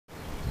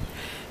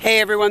Hey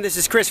everyone, this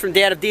is Chris from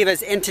Dad of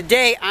Divas, and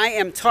today I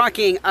am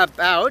talking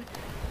about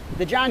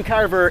the John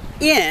Carver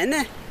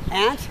Inn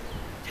at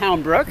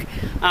Townbrook.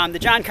 The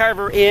John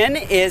Carver Inn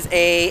is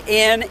an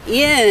inn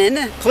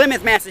in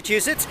Plymouth,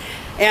 Massachusetts,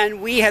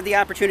 and we had the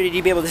opportunity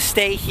to be able to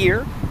stay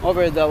here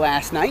over the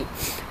last night.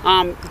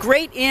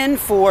 Great inn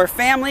for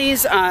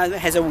families,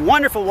 has a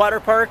wonderful water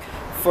park.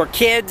 For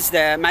kids,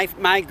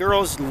 my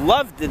girls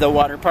loved the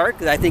water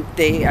park. I think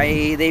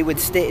they would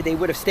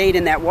have stayed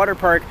in that water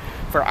park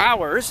for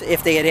hours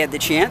if they had had the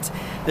chance.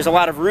 There's a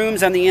lot of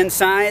rooms on the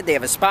inside. They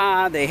have a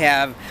spa.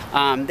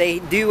 They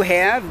do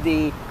have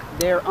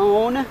their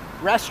own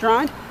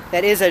restaurant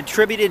that is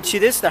attributed to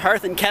this, the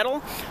Hearth and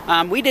Kettle.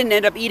 We didn't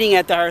end up eating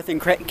at the Hearth and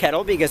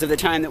Kettle because of the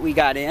time that we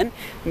got in,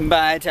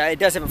 but it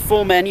does have a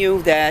full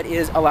menu that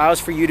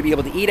allows for you to be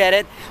able to eat at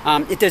it.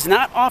 It does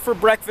not offer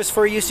breakfast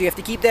for you, so you have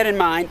to keep that in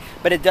mind,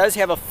 but it does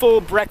have a full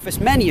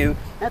breakfast menu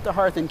at the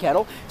Hearth and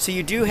Kettle, so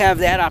you do have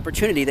that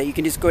opportunity that you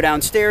can just go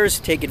downstairs,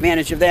 take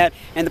advantage of that,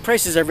 and the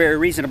prices are very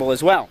reasonable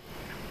as well.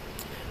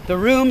 The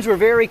rooms were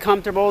very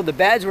comfortable, the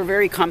beds were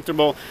very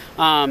comfortable,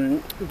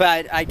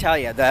 but I tell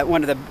you that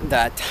one of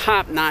the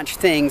top-notch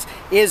things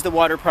is the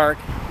water park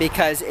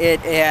because it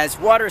has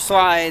water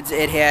slides.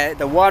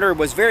 The water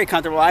was very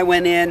comfortable. I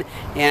went in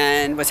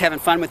and was having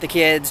fun with the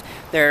kids.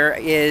 There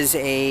is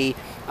a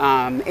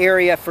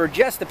area for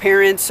just the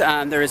parents.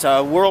 There's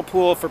a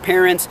whirlpool for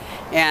parents,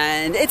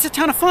 and it's a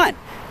ton of fun.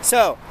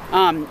 So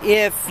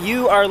if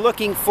you are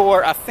looking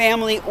for a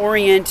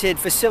family-oriented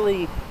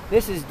facility,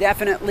 this is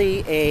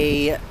definitely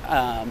a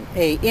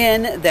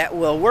inn that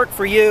will work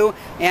for you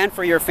and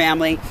for your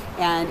family.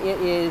 And it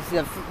is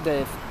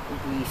the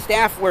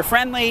staff were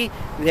friendly.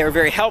 They were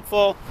very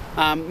helpful,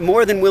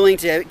 more than willing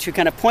to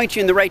kind of point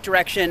you in the right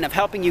direction of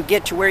helping you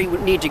get to where you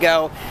need to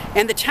go.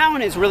 And the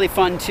town is really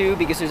fun too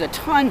because there's a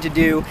ton to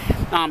do,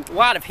 a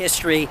lot of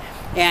history.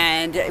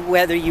 And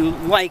whether you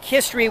like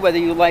history, whether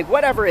you like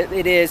whatever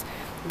it is,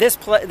 this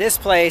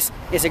place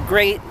is a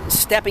great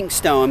stepping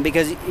stone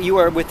because you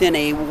are within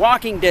a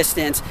walking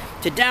distance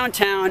to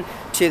downtown,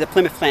 to the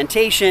Plymouth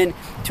Plantation,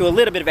 to a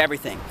little bit of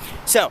everything.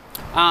 So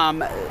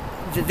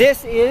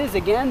this is,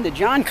 again, the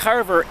John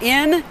Carver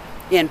Inn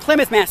in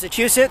Plymouth,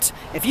 Massachusetts.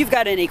 If you've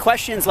got any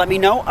questions, let me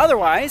know.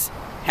 Otherwise,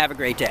 have a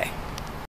great day.